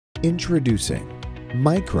Introducing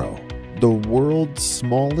Micro, the world's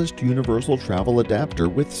smallest universal travel adapter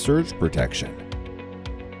with surge protection.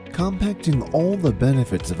 Compacting all the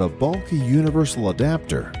benefits of a bulky universal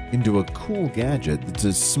adapter into a cool gadget that's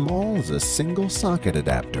as small as a single socket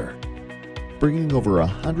adapter. Bringing over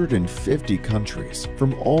 150 countries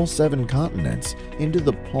from all 7 continents into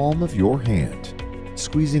the palm of your hand.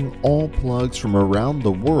 Squeezing all plugs from around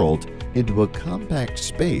the world into a compact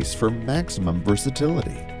space for maximum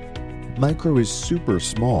versatility. Micro is super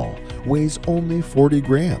small, weighs only 40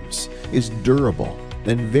 grams, is durable,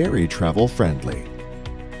 and very travel-friendly.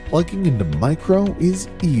 Plugging into Micro is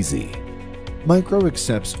easy. Micro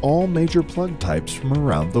accepts all major plug types from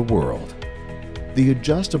around the world. The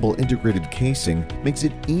adjustable integrated casing makes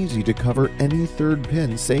it easy to cover any third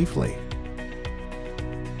pin safely.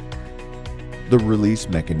 The release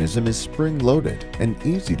mechanism is spring-loaded and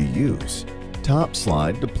easy to use. Top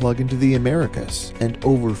slide to plug into the Americas and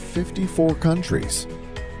over 54 countries.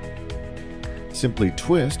 Simply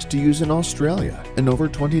twist to use in Australia and over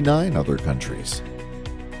 29 other countries.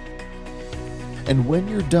 And when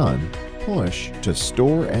you're done, push to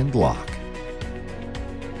store and lock.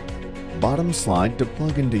 Bottom slide to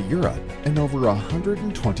plug into Europe and over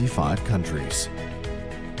 125 countries.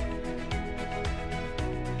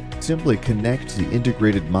 Simply connect the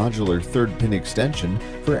integrated modular third pin extension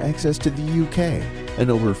for access to the UK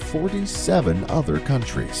and over 47 other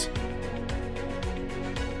countries.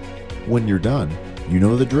 When you're done, you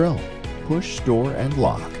know the drill. Push, store, and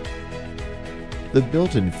lock. The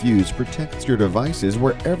built-in fuse protects your devices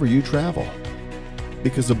wherever you travel,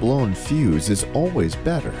 because a blown fuse is always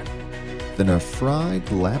better than a fried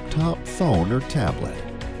laptop, phone, or tablet.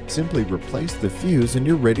 Simply replace the fuse and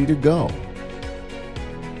you're ready to go.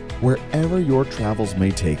 Wherever your travels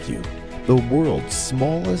may take you, the world's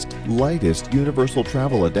smallest, lightest universal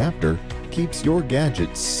travel adapter keeps your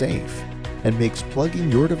gadgets safe and makes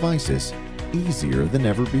plugging your devices easier than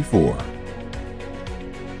ever before.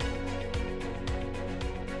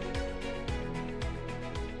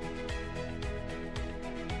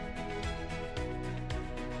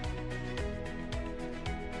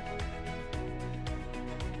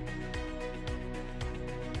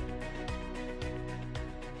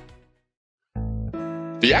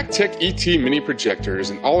 The Actec ET Mini Projector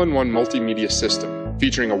is an all-in-one multimedia system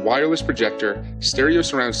featuring a wireless projector, stereo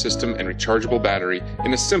surround system, and rechargeable battery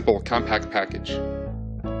in a simple, compact package.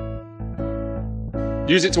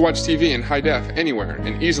 Use it to watch TV in high def anywhere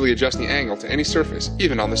and easily adjust the angle to any surface,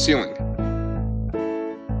 even on the ceiling.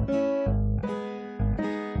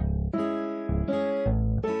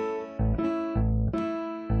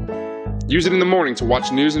 Use it in the morning to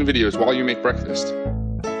watch news and videos while you make breakfast.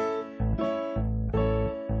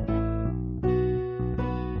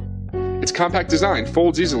 Its compact design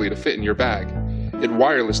folds easily to fit in your bag. It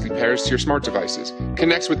wirelessly pairs to your smart devices,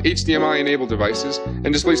 connects with HDMI-enabled devices,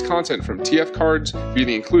 and displays content from TF cards via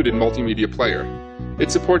the included multimedia player.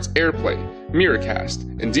 It supports AirPlay, Miracast,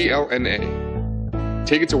 and DLNA.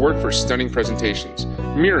 Take it to work for stunning presentations,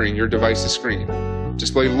 mirroring your device's screen.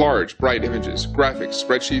 Display large, bright images, graphics,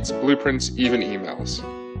 spreadsheets, blueprints, even emails.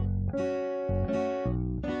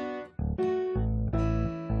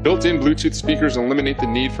 Built-in Bluetooth speakers eliminate the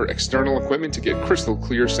need for external equipment to get crystal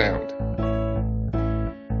clear sound.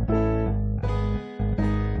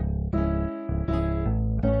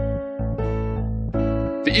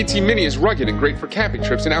 The ET Mini is rugged and great for camping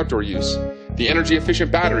trips and outdoor use. The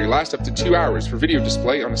energy-efficient battery lasts up to 2 hours for video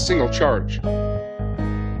display on a single charge.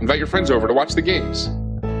 Invite your friends over to watch the games.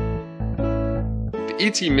 The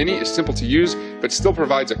ET Mini is simple to use, but still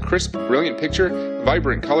provides a crisp, brilliant picture,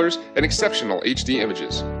 vibrant colors, and exceptional HD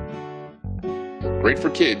images. Great for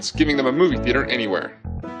kids, giving them a movie theater anywhere.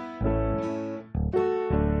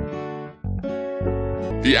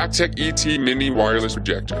 The Actec ET Mini Wireless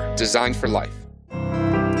Projector, designed for life.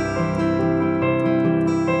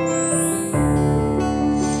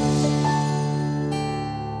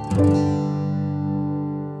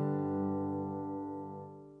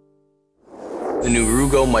 The new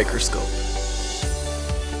Rugo microscope.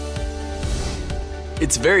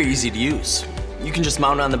 It's very easy to use. You can just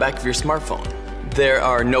mount it on the back of your smartphone. There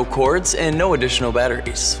are no cords and no additional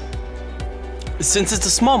batteries. Since it's a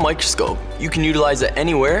small microscope, you can utilize it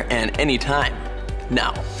anywhere and anytime.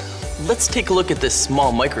 Now, let's take a look at this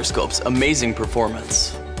small microscope's amazing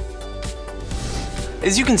performance.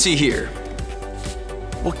 As you can see here,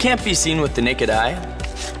 what can't be seen with the naked eye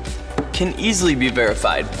can easily be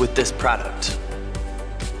verified with this product.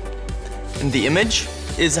 And the image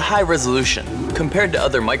is high resolution compared to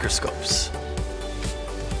other microscopes.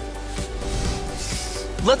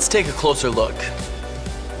 Let's take a closer look.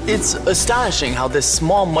 It's astonishing how this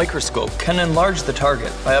small microscope can enlarge the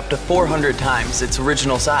target by up to 400 times its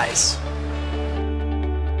original size.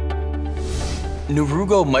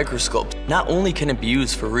 Narugo microscope, not only can it be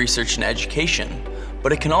used for research and education,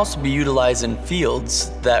 but it can also be utilized in fields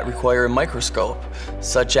that require a microscope,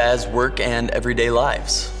 such as work and everyday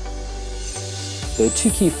lives. The two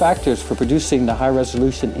key factors for producing the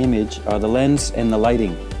high-resolution image are the lens and the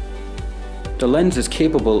lighting. The lens is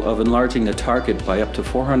capable of enlarging the target by up to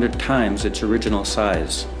 400 times its original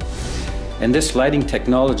size. And this lighting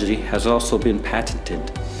technology has also been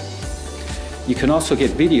patented. You can also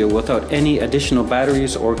get video without any additional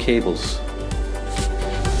batteries or cables.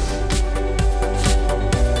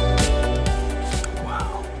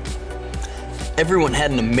 Wow. Everyone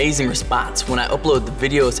had an amazing response when I uploaded the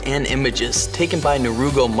videos and images taken by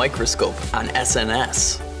Narugo microscope on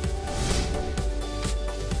SNS.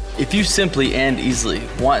 If you simply and easily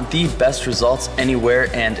want the best results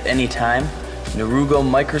anywhere and anytime, Narugo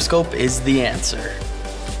microscope is the answer.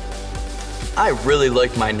 I really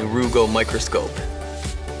like my Narugo microscope.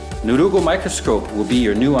 Narugo microscope will be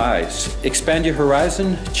your new eyes. Expand your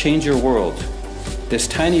horizon, change your world. This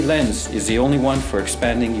tiny lens is the only one for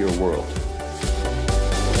expanding your world.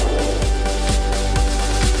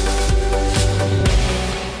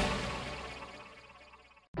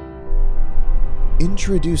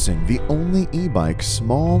 Introducing the only e-bike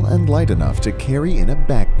small and light enough to carry in a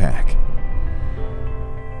backpack.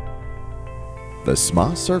 The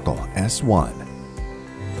SMA Circle S1.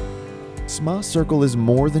 SMA Circle is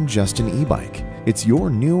more than just an e-bike. It's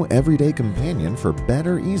your new everyday companion for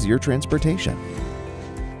better, easier transportation.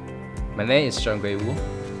 My name is Zhang Guiwu.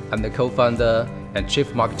 I'm the co-founder and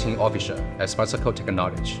chief marketing officer at SMA Circle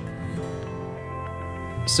Technology.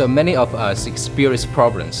 So many of us experience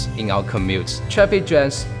problems in our commutes, traffic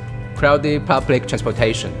jams, crowded public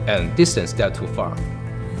transportation, and distance that are too far.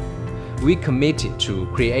 We committed to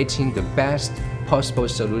creating the best possible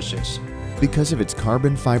solutions. Because of its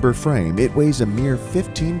carbon fiber frame, it weighs a mere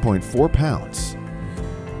 15.4 pounds.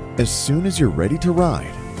 As soon as you're ready to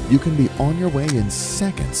ride, you can be on your way in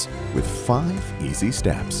seconds with 5 easy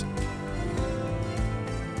steps.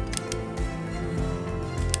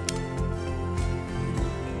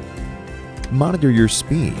 Monitor your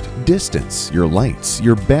speed, distance, your lights,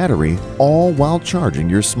 your battery, all while charging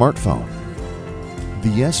your smartphone. The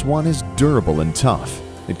S1 is durable and tough.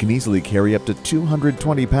 It can easily carry up to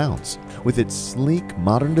 220 pounds. With its sleek,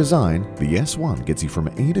 modern design, the S1 gets you from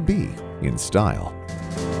A to B in style.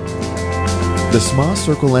 The SMA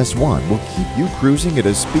Circle S1 will keep you cruising at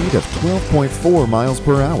a speed of 12.4 miles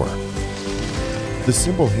per hour. The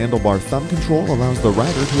simple handlebar thumb control allows the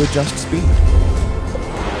rider to adjust speed.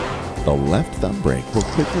 The left thumb brake will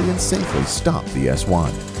quickly and safely stop the S1.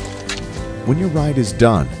 When your ride is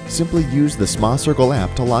done, simply use the SMA Circle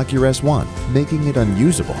app to lock your S1, making it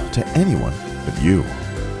unusable to anyone but you.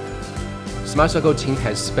 SMA Circle team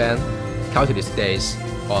has spent countless days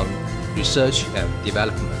on research and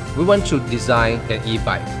development. We want to design an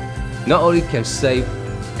e-bike. Not only can save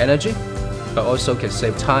energy, but also can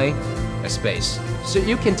save time and space, so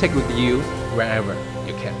you can take with you wherever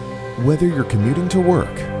you can. Whether you're commuting to work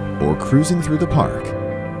or cruising through the park,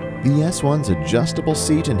 the S1's adjustable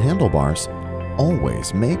seat and handlebars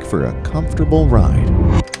always make for a comfortable ride.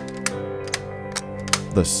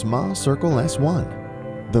 The SMA Circle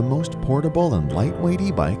S1, the most portable and lightweight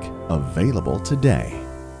e-bike available today.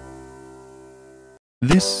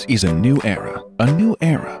 This is a new era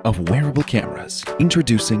of wearable cameras.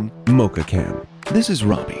 Introducing MochaCam. This is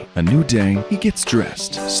Robbie. A new day, he gets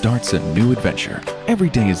dressed, starts a new adventure. Every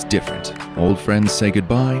day is different. Old friends say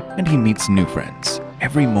goodbye, and he meets new friends.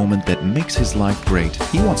 Every moment that makes his life great,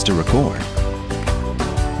 he wants to record.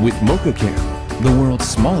 With MochaCam, the world's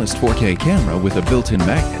smallest 4K camera with a built-in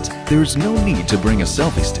magnet, there's no need to bring a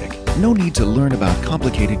selfie stick. No need to learn about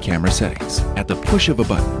complicated camera settings. At the push of a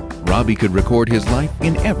button, Robbie could record his life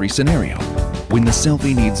in every scenario. When the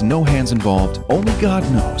selfie needs no hands involved, only God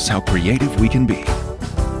knows how creative we can be.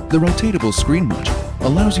 The rotatable screen module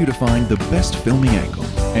allows you to find the best filming angle.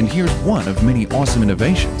 And here's one of many awesome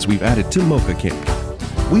innovations we've added to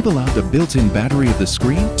MochaCam. We've allowed the built-in battery of the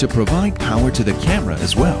screen to provide power to the camera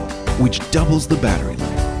as well, which doubles the battery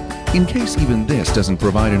life. In case even this doesn't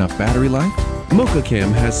provide enough battery life,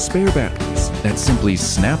 MochaCam has spare batteries that simply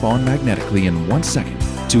snap on magnetically in 1 second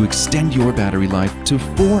to extend your battery life to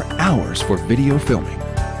 4 hours for video filming.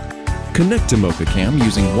 Connect to MochaCam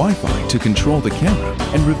using Wi-Fi to control the camera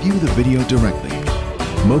and review the video directly.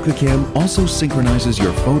 MochaCam also synchronizes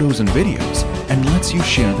your photos and videos and lets you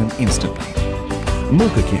share them instantly.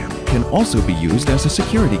 MochaCam can also be used as a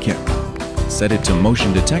security camera. Set it to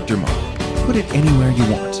motion detector mode Put it anywhere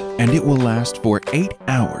you want, and it will last for 8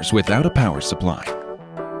 hours without a power supply.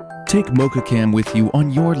 Take MochaCam with you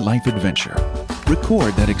on your life adventure.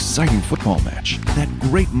 Record that exciting football match, that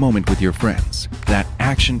great moment with your friends, that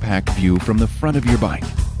action-packed view from the front of your bike,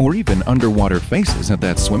 or even underwater faces at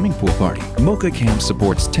that swimming pool party. MochaCam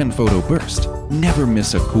supports 10-photo burst. Never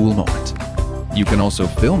miss a cool moment. You can also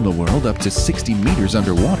film the world up to 60 meters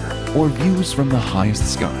underwater or views from the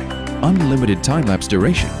highest sky. Unlimited time-lapse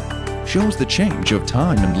duration shows the change of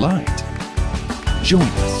time and light. Join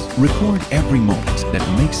us. Record every moment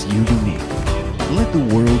that makes you unique. Let the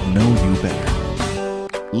world know you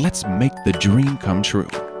better. Let's make the dream come true.